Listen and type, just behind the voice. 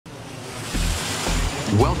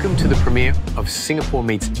Welcome to the premiere of Singapore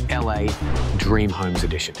Meets LA Dream Homes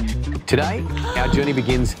Edition. Today, our journey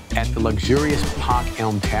begins at the luxurious Park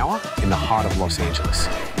Elm Tower in the heart of Los Angeles.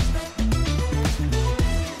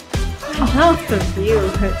 I love the view.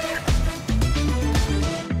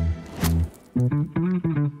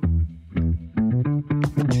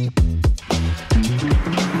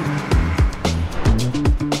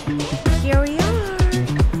 Here we are.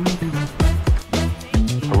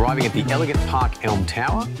 Arriving at the elegant Park Elm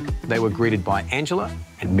Tower, they were greeted by Angela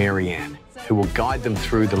and Marianne, who will guide them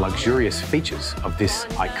through the luxurious features of this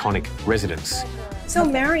iconic residence. So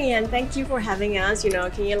Marianne, thank you for having us.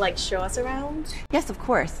 Can you show us around? Yes, of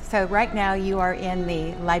course. So right now you are in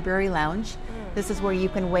the library lounge. This is where you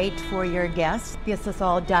can wait for your guests. This is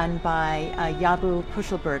all done by Yabu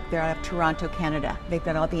Puschelberg. They're out of Toronto, Canada. They've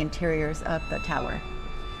done all the interiors of the tower.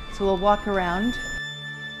 So we'll walk around.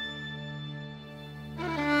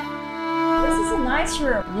 This is a nice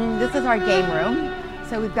room. This is our game room.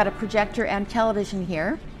 So we've got a projector and television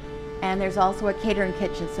here. And there's also a catering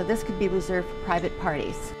kitchen, so this could be reserved for private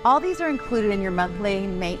parties. All these are included in your monthly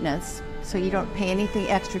maintenance, so you don't pay anything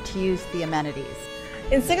extra to use the amenities.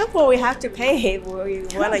 In Singapore, we have to pay if we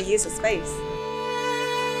want to use the space.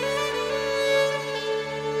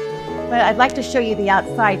 But I'd like to show you the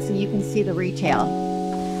outside so you can see the retail.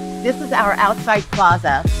 This is our outside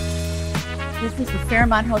plaza. This is the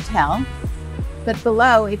Fairmont Hotel. But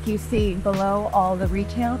below, if you see below all the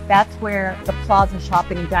retail, that's where the plaza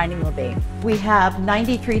shopping and dining will be. We have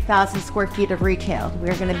 93,000 square feet of retail.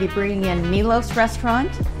 We're going to be bringing in Milos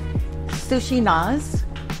Restaurant, Sushi Naz,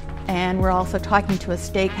 and we're also talking to a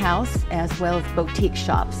steakhouse as well as boutique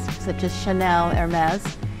shops such as Chanel,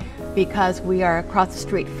 Hermes, because we are across the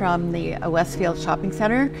street from the Westfield Shopping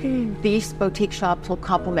Center. These boutique shops will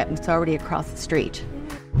complement what's already across the street.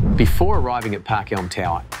 Before arriving at Park Elm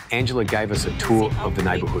Tower, Angela gave us a tour of the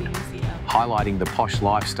neighbourhood, highlighting the posh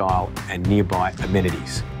lifestyle and nearby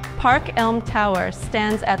amenities. Park Elm Tower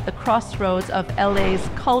stands at the crossroads of LA's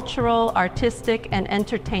cultural, artistic, and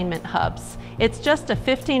entertainment hubs. It's just a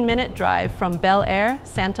 15-minute drive from Bel Air,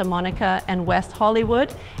 Santa Monica, and West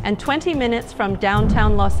Hollywood, and 20 minutes from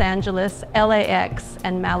downtown Los Angeles, LAX,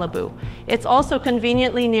 and Malibu. It's also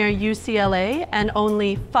conveniently near UCLA and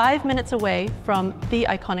only 5 minutes away from the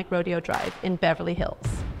iconic Rodeo Drive in Beverly Hills.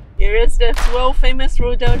 Here is the world-famous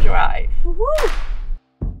Rodeo Drive. Woohoo!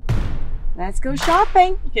 Let's go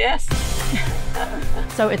shopping. Yes.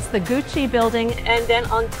 So it's the Gucci building, And then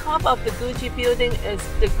on top of the Gucci building is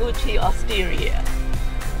the Gucci Osteria.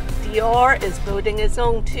 Dior is building its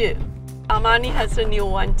own too. Armani has a new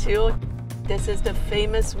one too. This is the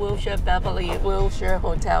famous Wilshire Beverly Wilshire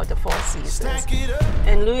Hotel, the Four Seasons.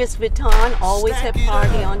 And Louis Vuitton always have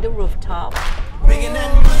party on the rooftop. Making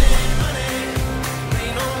that money,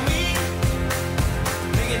 rain on me.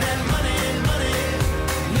 Making that money,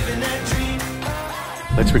 living that dream.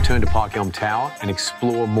 Let's return to Park Elm Tower and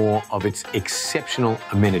explore more of its exceptional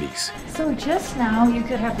amenities. So just now you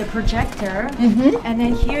could have the projector, and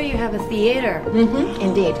then here you have a theater.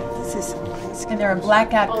 Indeed. This is nice. And there are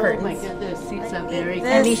blackout Oh curtains. my goodness, seats are very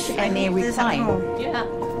And This- they I need this at recline. home. Yeah.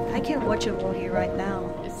 I can watch a movie right now.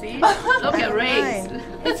 See? Look at Race.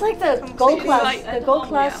 It's like the Gold Class, like the at Gold home,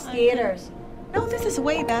 Class yeah. theaters. No, this is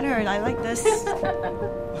way better. I like this.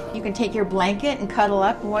 You can take your blanket and cuddle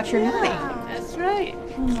up and watch your movie. That's right.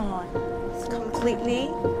 Come on. It's completely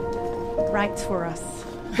right for us.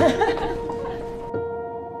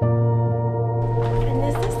 And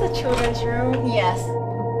is this the children's room? Yes.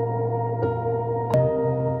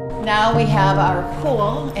 Now we have our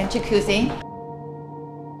pool and jacuzzi.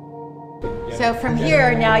 So from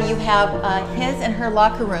here, now you have his and her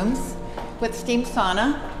locker rooms with steam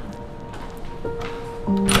sauna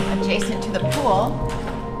adjacent to the pool.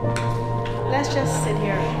 Let's just sit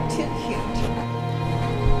here. Too cute.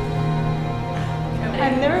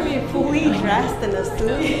 I've never been fully dressed in a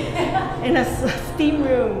suit in a steam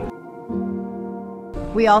room.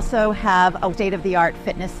 We also have a state-of-the-art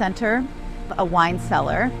fitness center, a wine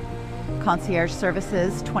cellar, concierge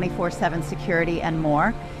services, 24/7 security, and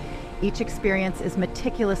more. Each experience is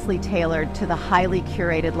meticulously tailored to the highly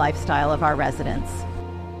curated lifestyle of our residents.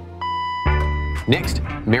 Next,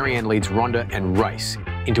 Marianne leads Rhonda and Race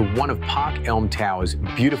into one of Park Elm Tower's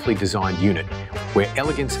beautifully designed unit, where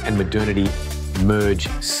elegance and modernity merge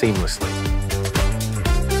seamlessly.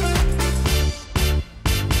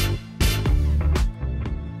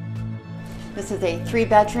 This is a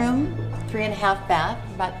 3-bedroom, 3.5 bath,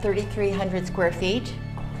 about 3,300 square feet.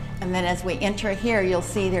 And then as we enter here, you'll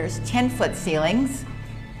see there's 10-foot ceilings,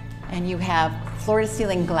 and you have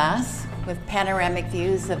floor-to-ceiling glass with panoramic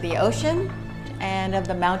views of the ocean and of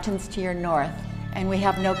the mountains to your north. And we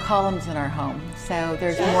have no columns in our home, so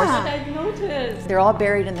there's more. I noticed. They're all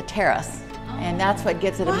buried in the terrace, and that's what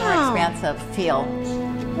gives it a more expansive feel.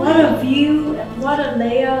 What a view, what a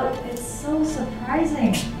layout. It's so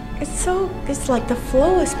surprising. It's like the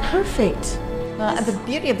flow is perfect. Well, the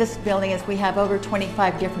beauty of this building is we have over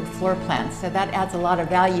 25 different floor plans, so that adds a lot of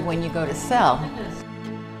value when you go to sell.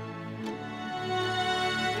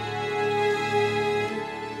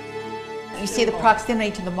 You see the proximity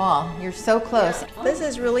to the mall. You're so close. This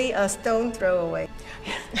is really a stone throw away.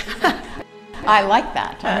 I like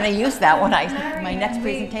that. I'm going to use that when my next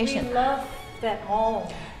presentation. We love that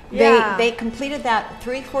mall. They completed that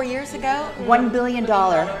 3-4 years ago. $1 billion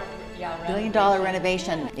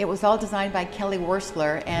renovation. It was all designed by Kelly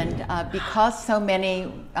Worsler, and because so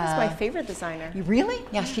many. That's my favorite designer. You really?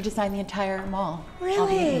 Yeah, she designed the entire mall.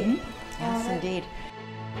 Really? Yes, indeed.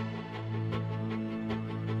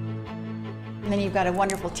 And then you've got a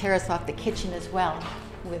wonderful terrace off the kitchen as well,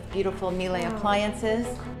 with beautiful Miele appliances.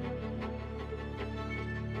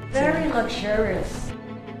 Very luxurious.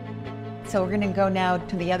 So we're going to go now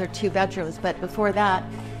to the other 2 bedrooms, but before that,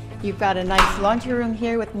 you've got a nice laundry room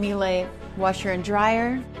here with Miele washer and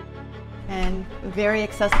dryer, and a very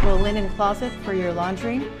accessible linen closet for your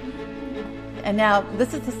laundry. And now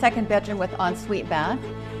this is the 2nd bedroom with ensuite bath,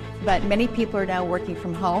 but many people are now working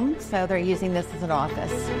from home, so they're using this as an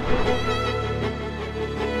office.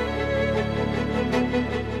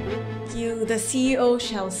 The CEO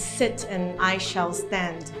shall sit and I shall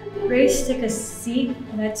stand. Grace, take a seat.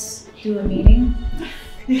 Let's do a meeting.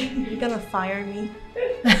 You're gonna fire me?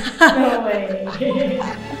 No way.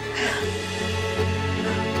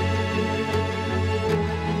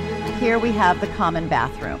 Here we have the common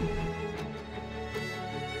bathroom.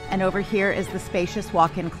 And over here is the spacious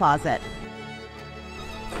walk-in closet.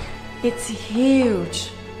 It's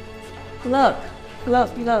huge. Look,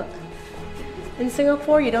 look, look. In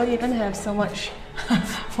Singapore, you don't even have so much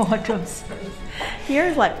wardrobe space. Here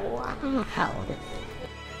it's like, wow.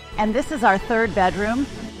 And this is our 3rd bedroom.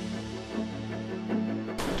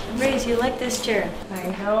 Grace, you like this chair? I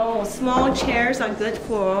know, small chairs are good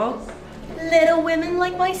for little women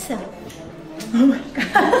like myself. Oh my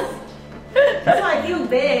god. That's why I feel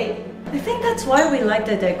big. I think that's why we like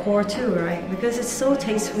the decor too, right? Because it's so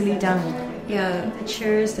tastefully done. Yeah, the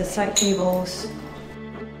chairs, the side tables.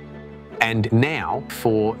 And now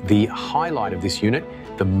for the highlight of this unit,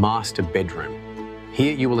 the master bedroom.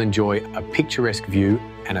 Here you will enjoy a picturesque view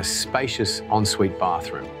and a spacious ensuite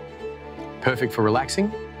bathroom. Perfect for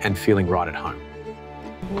relaxing and feeling right at home.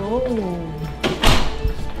 Whoa.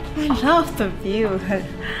 I love the view.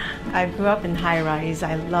 I grew up in high-rise.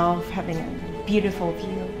 I love having a beautiful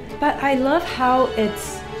view. But I love how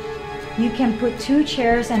you can put 2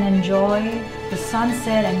 chairs and enjoy the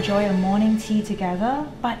sunset, enjoy a morning tea together,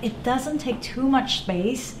 but it doesn't take too much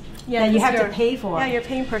space that you have to pay for. Yeah, you're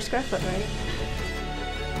paying per square foot, right?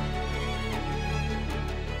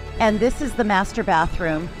 And this is the master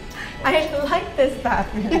bathroom. I like this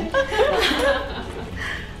bathroom.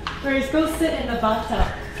 Grace, go sit in the bathtub.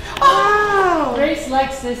 Oh! Grace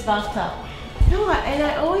likes this bathtub. No, and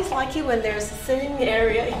I always like it when there's a sitting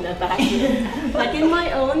area in the bathroom. Like in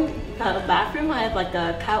my own bathroom, I have like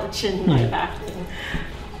a couch in my bathroom.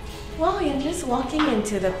 Well, you're just walking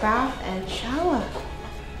into the bath and shower.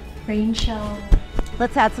 Rain shower.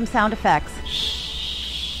 Let's add some sound effects.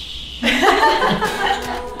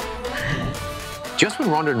 Just when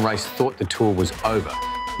Rhonda and Race thought the tour was over,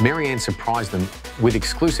 Marianne surprised them with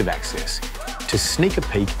exclusive access to sneak a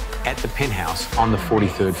peek at the penthouse on the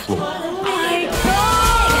 43rd floor.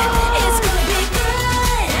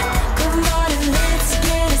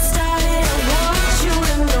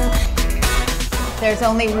 There's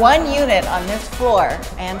only 1 unit on this floor,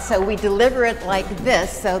 and so we deliver it like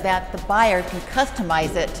this so that the buyer can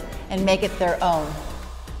customize it and make it their own.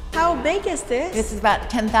 How big is this? This is about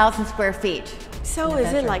 10,000 square feet. So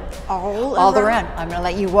is it like all around? I'm going to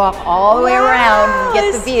let you walk all the way around and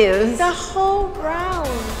get the views. The whole ground.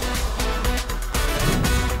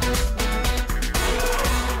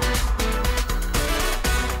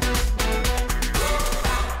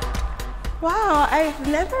 Wow, I've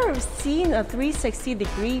never seen a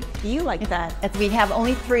 360-degree view like that. We have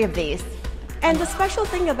only 3 of these. And the special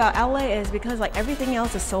thing about LA is because like everything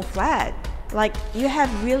else is so flat. Like you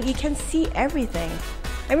can see everything.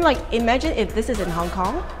 I mean, like, imagine if this is in Hong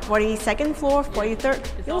Kong, 42nd floor,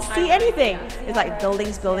 43rd, you don't see anything. It's like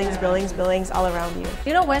buildings, buildings, buildings, buildings all around you.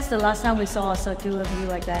 You know when's the last time we saw a circular view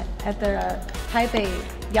like that? At the Taipei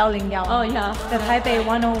Yaoling Yao. Oh yeah. The Taipei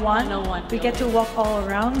 101. We get to walk all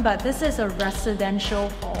around, but this is a residential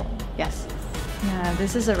home. Yes. Yeah,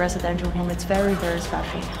 this is a residential home. It's very, very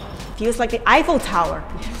special. feels like the Eiffel Tower.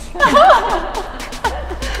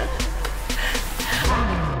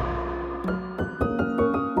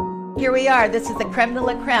 Here we are. This is the creme de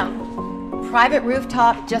la creme. Private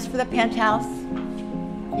rooftop just for the penthouse.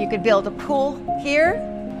 You could build a pool here.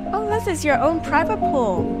 Oh, this is your own private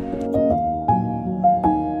pool.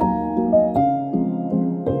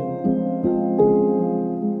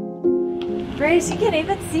 Grace, you can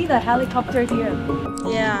even see the helicopter here.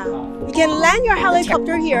 Yeah. You can land your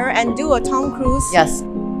helicopter here and do a Tom Cruise Yes.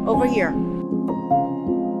 over here.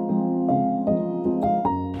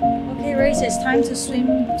 Okay, Grace, it's time to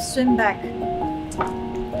swim back.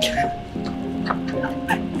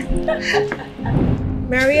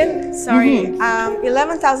 Marion, sorry,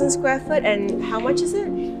 11,000 square foot, and how much is it?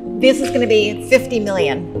 This is going to be 50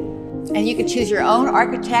 million. And you can choose your own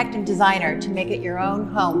architect and designer to make it your own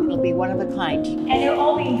home. It'll be one of a kind. And it'll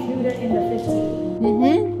all be included in the 50.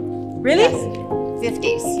 Mm-hmm. Really? Yes.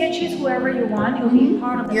 50s. You can choose whoever you want. It'll be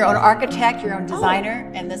part of the Your own architect, your own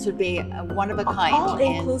designer, and this would be a one of a kind. All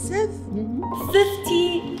inclusive?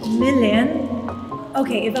 50 million.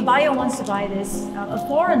 Okay, if a buyer wants to buy this, a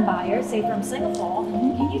foreign buyer, say from Singapore,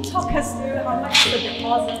 can you talk us through how much is the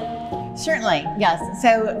deposit? Certainly, yes.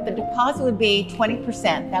 So the deposit would be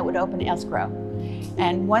 20%. That would open escrow.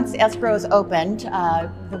 And once escrow is opened,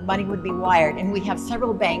 the money would be wired. And we have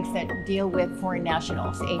several banks that deal with foreign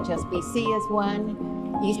nationals. HSBC is one,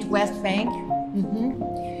 East West Bank.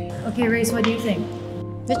 Okay, Race, what do you think?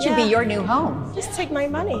 This should be your new home. Just take my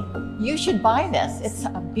money. You should buy this. It's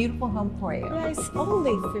a beautiful home for you. Yeah, it's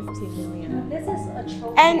only 50 million. This is a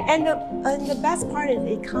trophy. And the best part is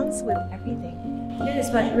it comes with everything. It is,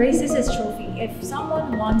 but Race, this is trophy. If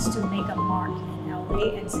someone wants to make a mark in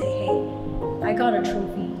LA and say, hey, I got a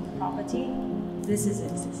trophy property, this is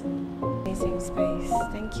it. Amazing space.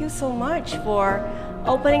 Thank you so much for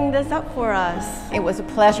opening this up for us. It was a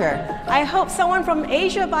pleasure. I hope someone from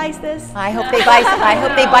Asia buys this. I hope they buy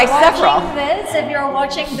several. If you're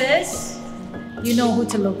watching this, you know who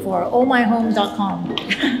to look for. Ohmyhome.com.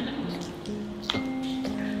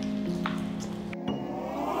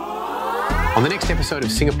 On the next episode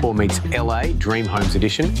of Singapore Meets LA Dream Homes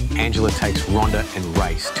Edition, Angela takes Rhonda and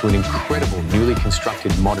Race to an incredible newly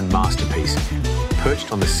constructed modern masterpiece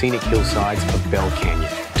perched on the scenic hillsides of Bell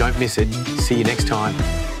Canyon. Don't miss it. See you next time.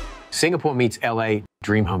 Singapore Meets LA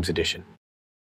Dream Homes Edition.